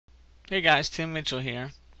Hey guys, Tim Mitchell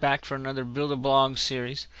here, back for another Build a Blog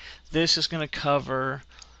series. This is going to cover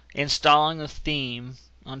installing a theme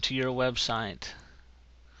onto your website.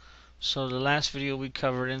 So the last video we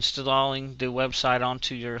covered installing the website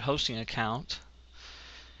onto your hosting account.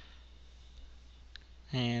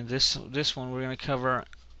 And this one we're going to cover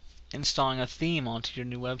installing a theme onto your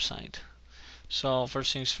new website. So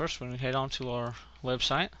first things first, we're going to head on to our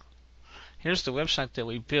website. Here's the website that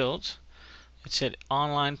we built. It's at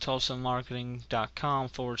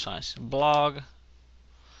onlinetulsamarketing.com/blog,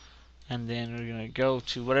 and then we're going to go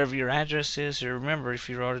to whatever your address is. Remember, if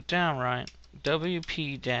you wrote it down right,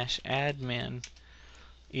 wp-admin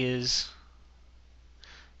is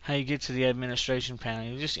how you get to the administration panel.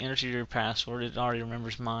 You just enter your password. It already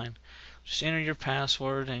remembers mine. Just enter your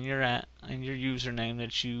password and your username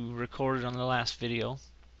that you recorded on the last video.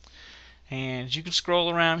 And you can scroll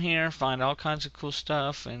around here, find all kinds of cool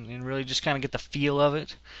stuff, and really just kind of get the feel of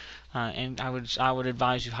it. And I would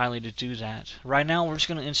advise you highly to do that. Right now, we're just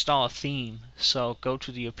going to install a theme. So go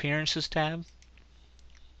to the Appearances tab,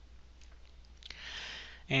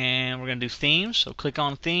 and we're going to do Themes. So click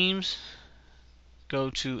on Themes,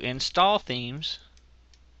 go to Install Themes,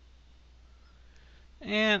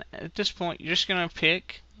 and at this point, you're just going to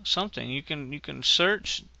pick something. You can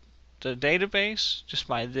search the database just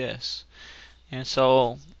by this. And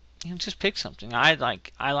so you just pick something. I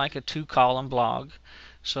like a 2-column blog,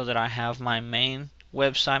 so that I have my main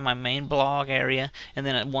website, my main blog area, and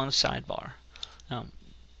then one sidebar.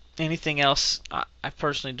 Anything else, I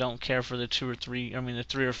personally don't care for the 3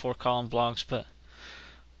 or 4 column blogs, but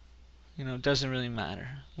it doesn't really matter.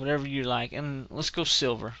 Whatever you like. And let's go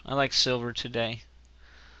silver. I like silver today.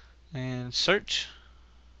 And search.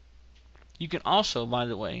 You can also, by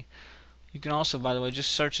the way,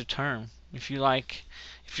 just search a term. If your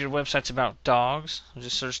website's about dogs,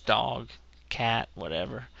 just search dog, cat,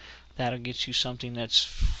 whatever. That'll get you something that's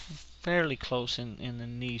fairly close in the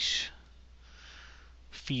niche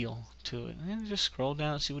feel to it. And just scroll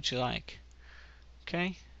down and see what you like.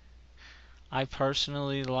 Okay? I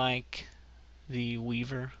personally like the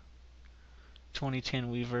Weaver. 2010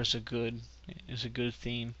 Weaver is a good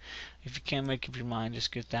theme. If you can't make up your mind,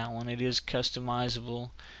 just get that one. It is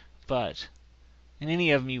customizable, but in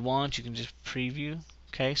any of them you want, you can just preview.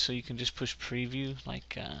 Okay, so you can just push preview.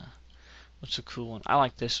 Like, what's a cool one? I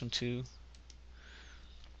like this one too.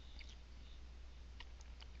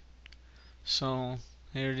 So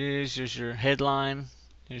here it is. Here's your headline.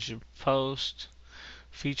 Here's your post,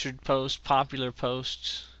 featured post, popular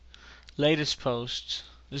posts, latest posts.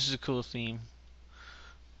 This is a cool theme.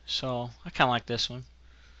 So I kind of like this one.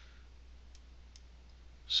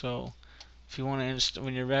 So if you want to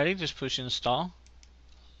when you're ready, just push install.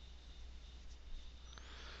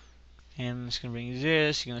 And it's going to bring you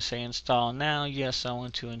this. You're going to say install now. Yes, I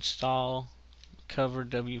want to install cover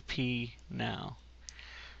WP now.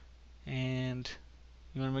 And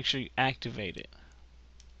you want to make sure you activate it.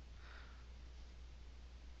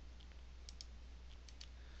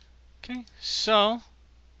 Okay, so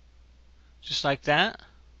just like that,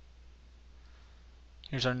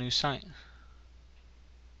 here's our new site.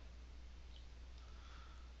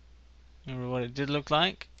 Remember what it did look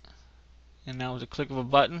like? And now with a click of a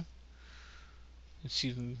button, it's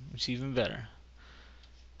even better.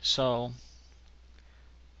 So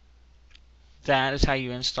that is how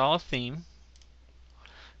you install a theme.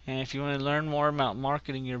 And if you want to learn more about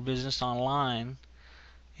marketing your business online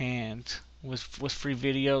and with free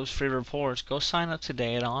videos, free reports, go sign up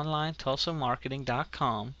today at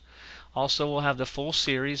onlinetulsamarketing.com. Also, we'll have the full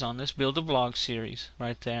series on this Build a Blog series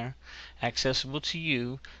right there, accessible to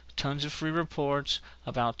you. Tons of free reports,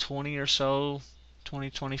 about 20 or so,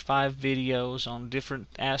 25 videos on different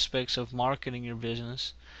aspects of marketing your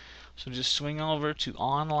business. So just swing over to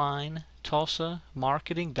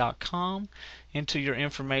onlinetulsamarketing.com, enter your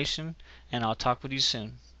information, and I'll talk with you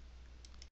soon.